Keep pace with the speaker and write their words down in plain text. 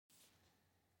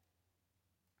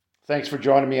Thanks for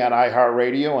joining me on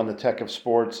iHeartRadio on the Tech of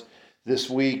Sports this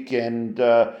week. And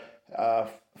uh,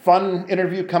 fun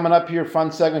interview coming up here,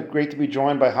 fun segment. Great to be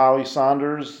joined by Holly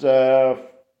Saunders,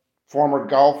 former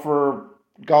golfer,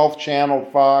 Golf Channel,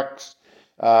 Fox,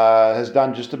 has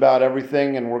done just about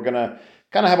everything. And we're going to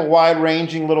kind of have a wide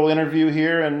ranging little interview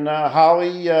here. And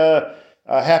Holly,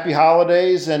 happy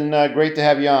holidays and great to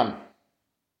have you on.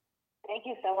 Thank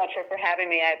you so much for having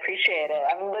me. I appreciate it.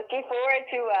 I'm looking forward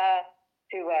to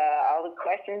all the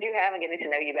questions you have and getting to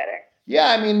know you better. Yeah,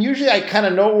 I mean, usually I kind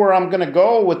of know where I'm going to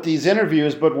go with these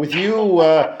interviews, but with you,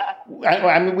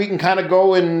 I mean, we can kind of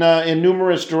go in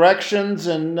numerous directions.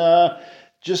 And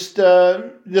just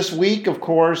this week, of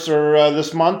course, or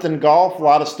this month in golf, a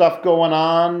lot of stuff going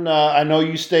on. I know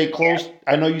you stay close. Yeah.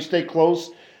 I know you stay close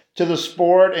to the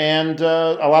sport, and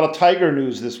a lot of Tiger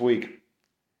news this week.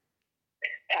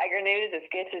 Tiger news. It's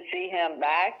good to see him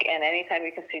back, and anytime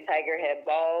you can see Tiger hit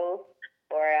balls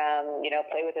or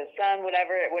play with his son,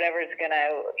 whatever it's gonna,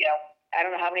 I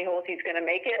don't know how many holes he's gonna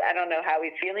make it. I don't know how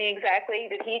he's feeling exactly.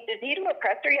 Did he do a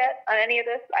presser yet on any of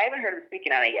this? I haven't heard him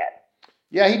speaking on it yet.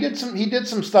 Yeah, he did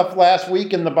some stuff last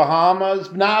week in the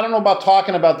Bahamas. Now I don't know about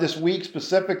talking about this week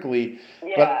specifically,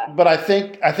 Yeah. but I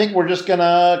think we're just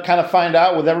gonna kind of find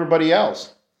out with everybody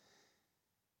else.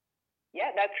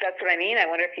 Yeah, that's what I mean. I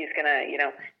wonder if he's gonna,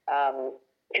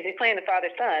 because he's playing the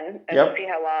father son, and Yep. we'll see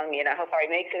how long, how far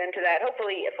he makes it into that.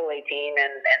 Hopefully, a full 18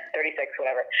 and 36,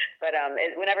 whatever. But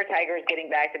whenever Tiger is getting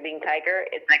back to being Tiger,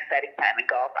 it's an exciting time in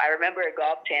golf. I remember a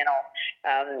Golf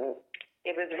Channel.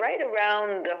 It was right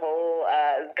around the whole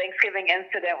Thanksgiving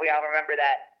incident. We all remember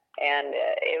that. And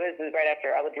it was right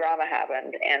after all the drama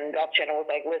happened. And Golf Channel was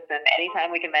like, listen, anytime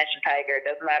we can mention Tiger, it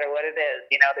doesn't matter what it is,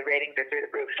 the ratings are through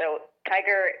the roof. So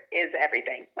Tiger is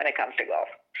everything when it comes to golf.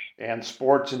 And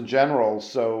sports in general.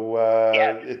 So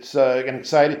Yeah.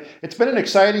 it's been an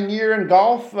exciting year in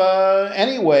golf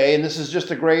anyway, and this is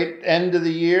just a great end of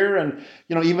the year. And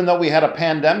even though we had a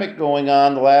pandemic going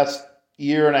on the last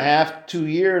year and a half, 2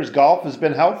 years, golf has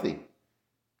been healthy.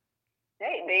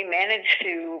 They managed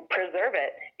to preserve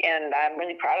it, and I'm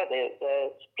really proud of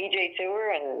the PGA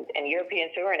Tour and European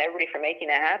Tour and everybody for making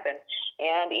that happen.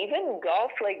 And even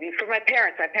golf, like for my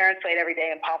parents played every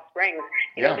day in Palm Springs.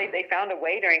 Yeah. They found a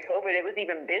way during COVID. It was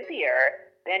even busier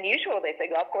than usual. They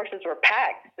said golf courses were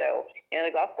packed. So, the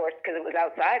golf course, because it was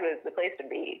outside, was the place to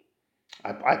be.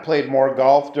 I played more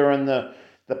golf during the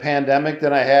pandemic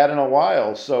than I had in a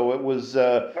while, so it was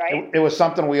Right. it was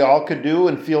something we all could do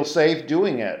and feel safe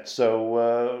doing it.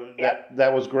 So Yep.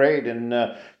 that was great. And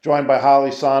joined by Holly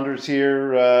Saunders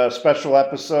here, special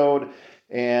episode.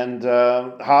 And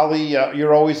Holly,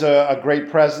 you're always a great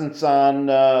presence on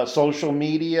social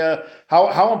media.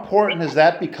 How important has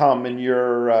that become in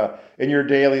your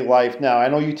daily life now? I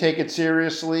know you take it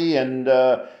seriously, and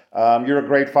you're a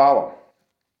great follow.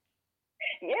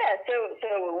 Yeah,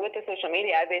 so with the social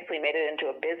media, I basically made it into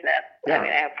a business. Yeah. I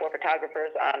mean, I have 4 photographers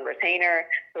on retainer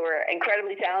who are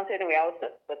incredibly talented, and we always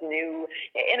with new,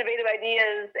 innovative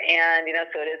ideas. And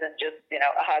so it isn't just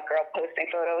a hot girl posting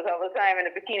photos all the time in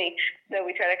a bikini. So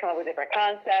we try to come up with different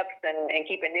concepts and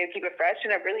keep it new, keep it fresh,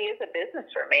 and it really is a business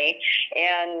for me.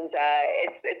 And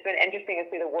it's been interesting to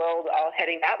see the world all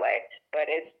heading that way. But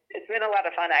it's been a lot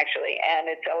of fun, actually, and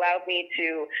it's allowed me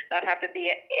to not have to be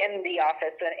in the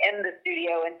office and in the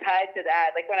studio and tied to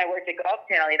that. Like when I worked at Golf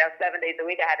Channel, 7 days a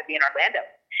week, I had to be in Orlando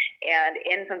and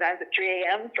in sometimes at 3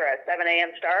 a.m. for a 7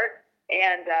 a.m. start.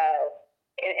 And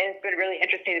it's been really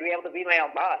interesting to be able to be my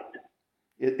own boss.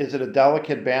 Is it a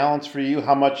delicate balance for you?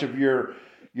 How much of your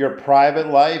private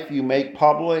life you make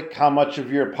public? How much of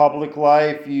your public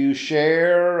life you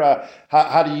share?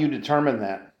 How do you determine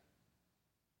that?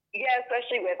 Yeah,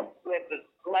 especially with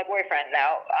my boyfriend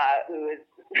now, who is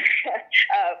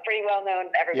pretty well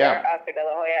known everywhere, Yeah. Oscar De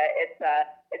La Hoya.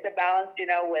 It's a balance,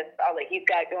 with all that he's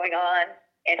got going on,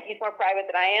 and he's more private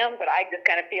than I am. But I just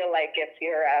kind of feel like if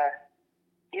you're,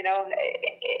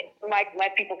 my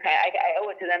people I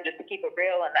owe it to them just to keep it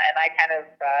real, and I kind of,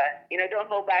 don't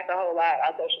hold back a whole lot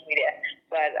on social media.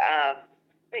 But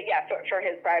yeah, for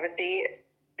his privacy,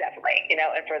 definitely,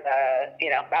 and for the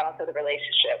balance of the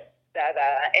relationship. That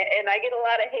and I get a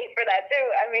lot of hate for that too.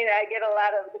 I mean, I get a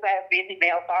lot of, because I have busy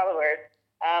male followers.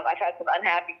 I've had some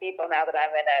unhappy people now that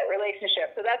I'm in a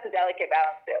relationship, so that's a delicate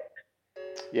balance too.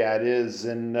 Yeah, it is.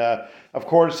 And of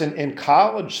course, in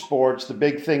college sports, the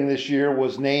big thing this year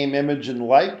was name, image, and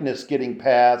likeness getting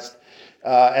passed.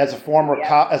 As a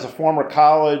former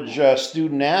college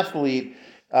student athlete,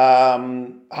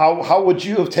 how would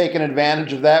you have taken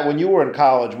advantage of that when you were in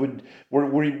college?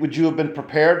 Would you have been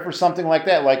prepared for something like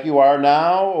that, like you are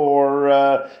now,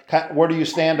 or where do you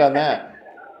stand on that?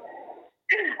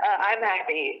 I'm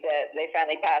happy that they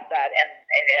finally passed that, and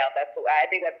I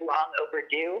think that's long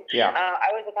overdue. Yeah.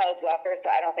 I was a college golfer, so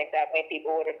I don't think that many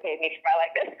people would have paid me for my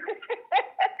likeness.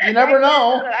 You never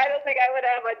know. I don't think I would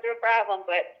have much of a problem,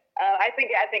 but I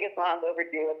think it's long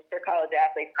overdue. It's for college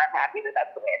athletes, and I'm happy that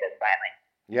that's the way it is finally.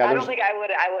 Yeah, I don't think I would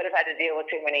have had to deal with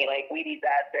too many like Wheaties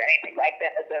ads or anything like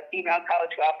that as a female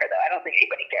college golfer, though. I don't think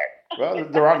anybody cares. Well,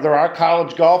 there are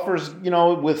college golfers,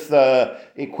 with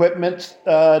equipment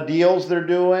deals they're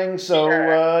doing. So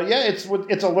Sure. yeah,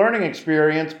 it's a learning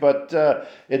experience, but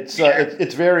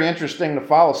it's very interesting to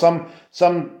follow. Some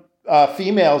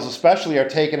females especially are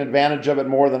taking advantage of it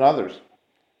more than others.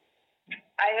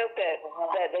 I hope that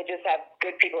they just have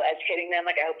good people educating them.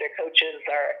 Like I hope their coaches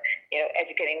are,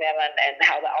 educating them on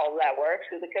how all of that works,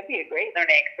 because it could be a great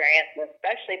learning experience,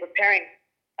 especially preparing,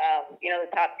 the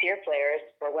top tier players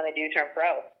for when they do turn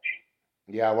pro.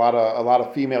 Yeah, a lot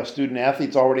of female student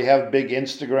athletes already have big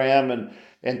Instagram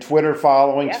and Twitter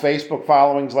followings, Yeah. Facebook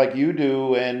followings like you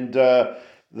do, and they're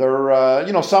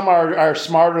some are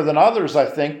smarter than others, I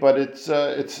think, but it's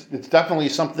definitely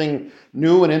something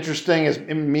new and interesting. As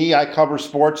me, I cover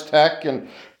sports tech, and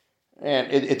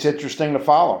it's interesting to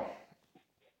follow.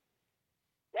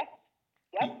 Yeah.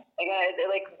 Yep.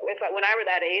 When I were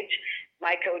that age,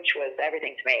 my coach was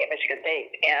everything to me at Michigan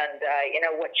State, and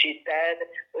what she said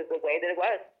was the way that it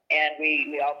was, and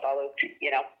we all followed.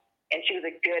 And she was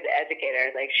a good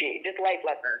educator. Like she just life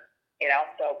lessons.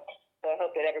 So I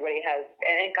hope that everybody has,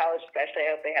 and in college especially,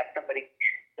 I hope they have somebody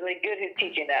really good who's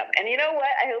teaching them. And you know what?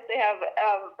 I hope they have,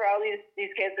 for all these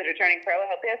kids that are turning pro, I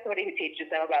hope they have somebody who teaches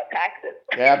them about taxes.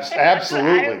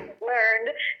 Absolutely. I've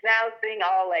learned now, seeing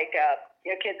all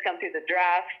kids come through the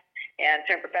draft and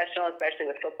turn professional, especially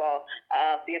with football,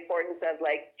 the importance of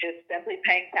just simply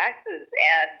paying taxes.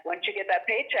 And once you get that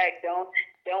paycheck, don't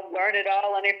learn it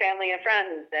all on your family and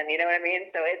friends. And you know what I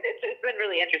mean? So it's been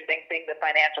really interesting seeing the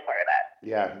financial part of that.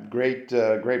 Yeah, great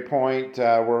point.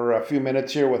 We're a few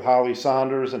minutes here with Holly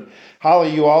Saunders, and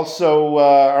Holly, you also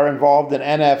are involved in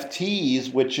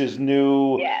NFTs, which is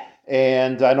new. Yeah.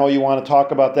 And I know you want to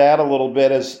talk about that a little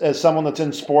bit. As someone that's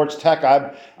in sports tech,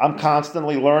 I'm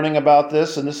constantly learning about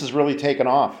this, and this has really taken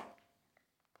off.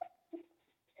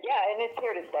 Yeah, and it's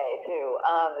here to stay too.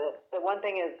 The one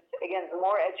thing is, again,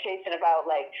 more education about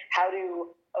how to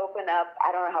open up.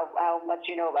 I don't know how much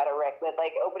you know about it, Rick, but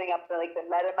opening up the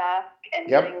MetaMask and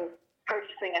Yep.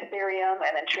 purchasing Ethereum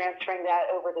and then transferring that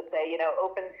over to say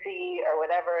OpenSea or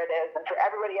whatever it is. And for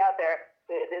everybody out there,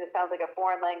 it sounds like a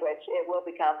foreign language. It will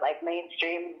become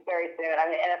mainstream very soon.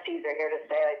 I mean, NFTs are here to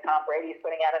stay. Tom Brady's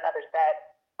putting out another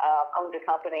set. Owns a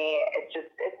company. It's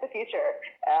the future.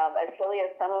 As silly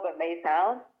as some of it may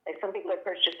sound, some people are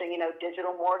purchasing,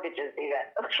 digital mortgages even.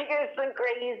 There's some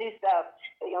crazy stuff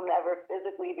that you'll never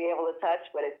physically be able to touch,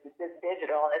 but it's just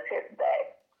digital and it's here to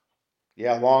stay.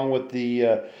 Yeah, along with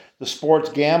the sports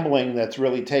gambling that's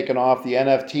really taken off, the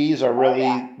NFTs are really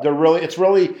it's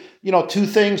really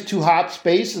two hot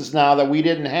spaces now that we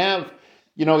didn't have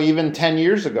even 10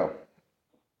 years ago.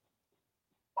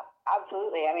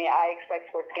 Absolutely. I mean, I expect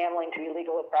sports gambling to be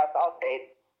legal across all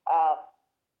states,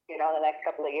 in the next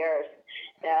couple of years.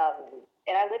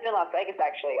 And I lived in Las Vegas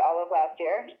actually all of last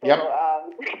year. So, Yep.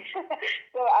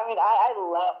 So I mean, I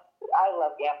love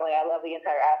gambling. I love the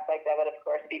entire aspect of it. Of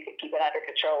course, if you could keep it under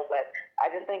control, but I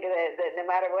just think that no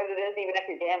matter what it is, even if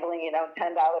you're gambling, $10 a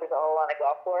hole on a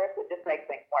golf course, it just makes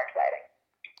things more exciting.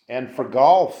 And for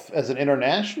golf as an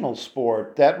international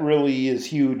sport, that really is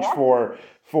huge for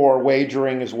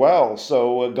wagering as well.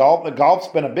 So golf's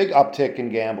been a big uptick in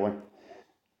gambling.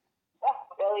 Yeah,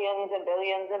 billions and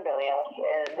billions and billions,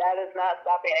 and that is not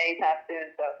stopping anytime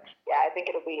soon. So yeah, I think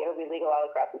it'll be legal all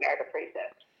across America pretty soon.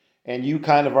 And you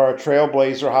kind of are a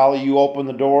trailblazer, Holly. You open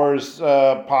the doors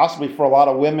possibly for a lot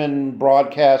of women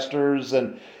broadcasters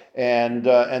and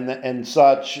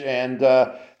such. And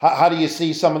how do you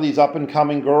see some of these up and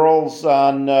coming girls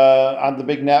on the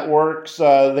big networks?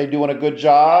 They doing a good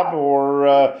job,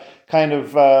 or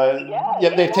they've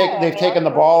taken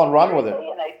the ball and run with it?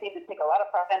 And they seem to take a lot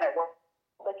of pride in their work.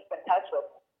 I keep in touch with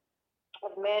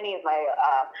many of my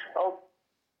old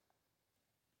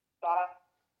part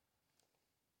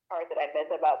that I miss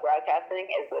about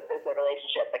broadcasting is the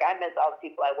relationships. I miss all the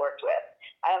people I worked with.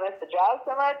 I don't miss the job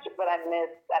so much, but I miss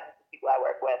the people I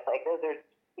work with. Those are,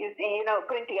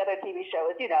 putting together a TV show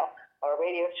is, or a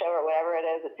radio show or whatever it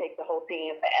is, it takes the whole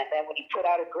team. And then when you put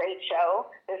out a great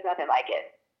show, there's nothing like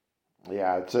it.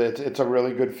 Yeah, it's a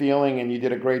really good feeling, and you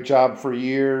did a great job for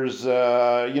years.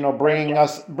 Bringing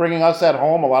us at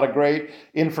home a lot of great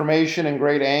information and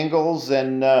great angles.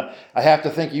 And I have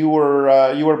to think you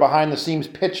were behind the scenes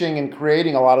pitching and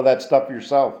creating a lot of that stuff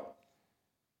yourself.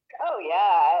 Oh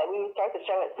yeah, we start the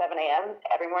show at 7 a.m.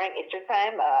 every morning Eastern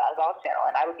time on Golf Channel,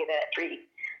 and I would get in at 3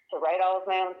 to write all of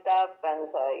my own stuff. And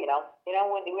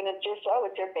when it's your show,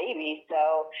 it's your baby.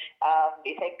 So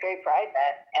you take great pride in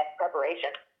that and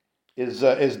preparation. Is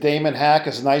Damon Hack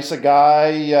as nice a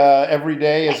guy every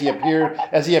day as he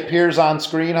appears on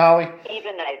screen, Holly?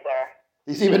 Even nicer.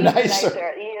 He's even nicer.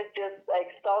 He is just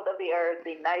like salt of the earth.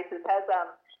 The nicest.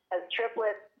 Has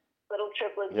triplets, little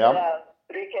triplets. Yep.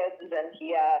 3 kids, and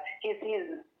he's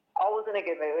always in a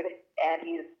good mood, and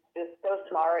he's just so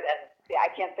smart. And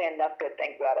I can't say enough good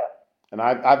things about him. And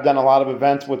I've done a lot of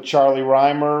events with Charlie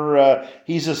Reimer.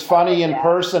 He's as funny in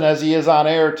person as he is on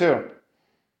air too.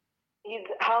 He's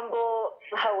humble,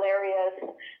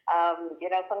 hilarious.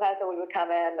 Sometimes when we would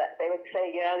come in, they would say,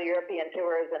 the European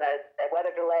tour is in a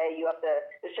weather delay.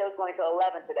 The show's going till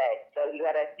 11 today, so you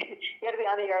had to be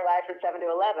on the air live from 7 to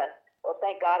 11. Well,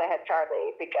 thank God I had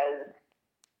Charlie, because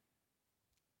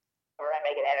I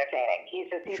make it entertaining.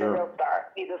 He's a real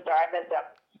star. He's a star. I miss him.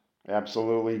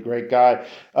 Absolutely, great guy.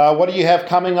 What do you have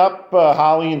coming up,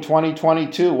 Holly, in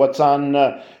 2022? What's on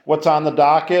the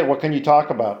docket? What can you talk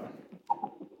about?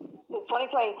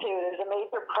 2022, there's a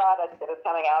major product that is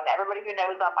coming out, and everybody who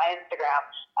knows on my Instagram,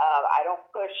 I don't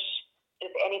push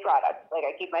just any product. Like,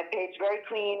 I keep my page very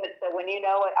clean, so when you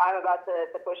know I'm about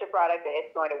to push a product,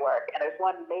 it's going to work. And there's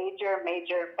one major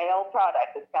male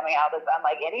product that's coming out that's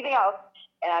unlike anything else,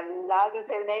 and I'm not going to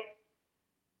say the name.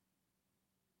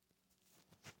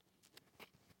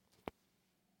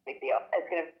 Big deal.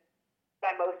 It's going to be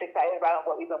I'm most excited about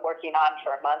what we've been working on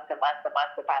for months and months and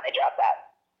months to finally drop that.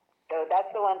 So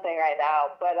that's the one thing right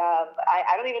now. But I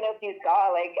don't even know if you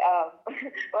saw,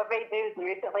 what made news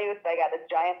recently was I got this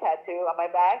giant tattoo on my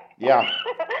back. Yeah.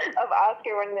 of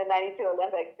Oscar winning the 92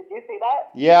 Olympics. Did you see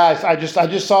that? Yeah, I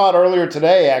just saw it earlier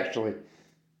today, actually.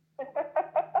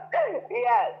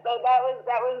 Yeah, so that was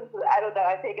I don't know,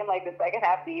 I've taken the second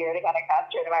half of the year to kind of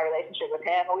concentrate on my relationship with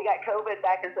him. We got COVID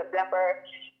back in September,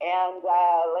 and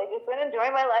I've just been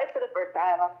enjoying my life for the first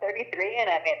time. I'm 33, and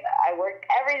I worked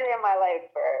every day of my life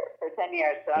for 10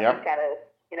 years, so I'm just kind of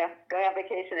going on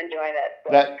vacation, enjoying it. So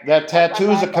that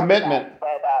tattoo's a commitment.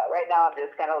 But right now I'm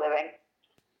just kind of living.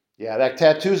 Yeah, that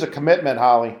tattoo's a commitment,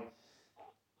 Holly.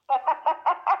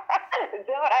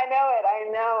 I know it.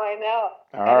 I know.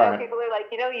 All right. People are like,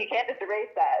 you can't just erase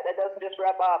that. That doesn't just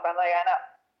rub off. I'm like, I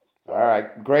know. All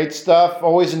right. Great stuff.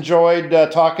 Always enjoyed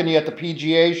talking to you at the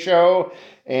PGA show,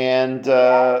 and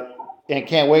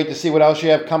can't wait to see what else you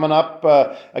have coming up.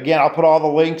 Again, I'll put all the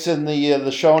links in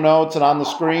the show notes and on the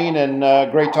screen,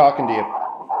 and great talking to you.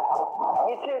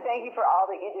 You too. Thank you for all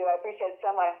that you do. I appreciate it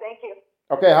so much. Thank you.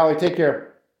 Okay, Holly, take care.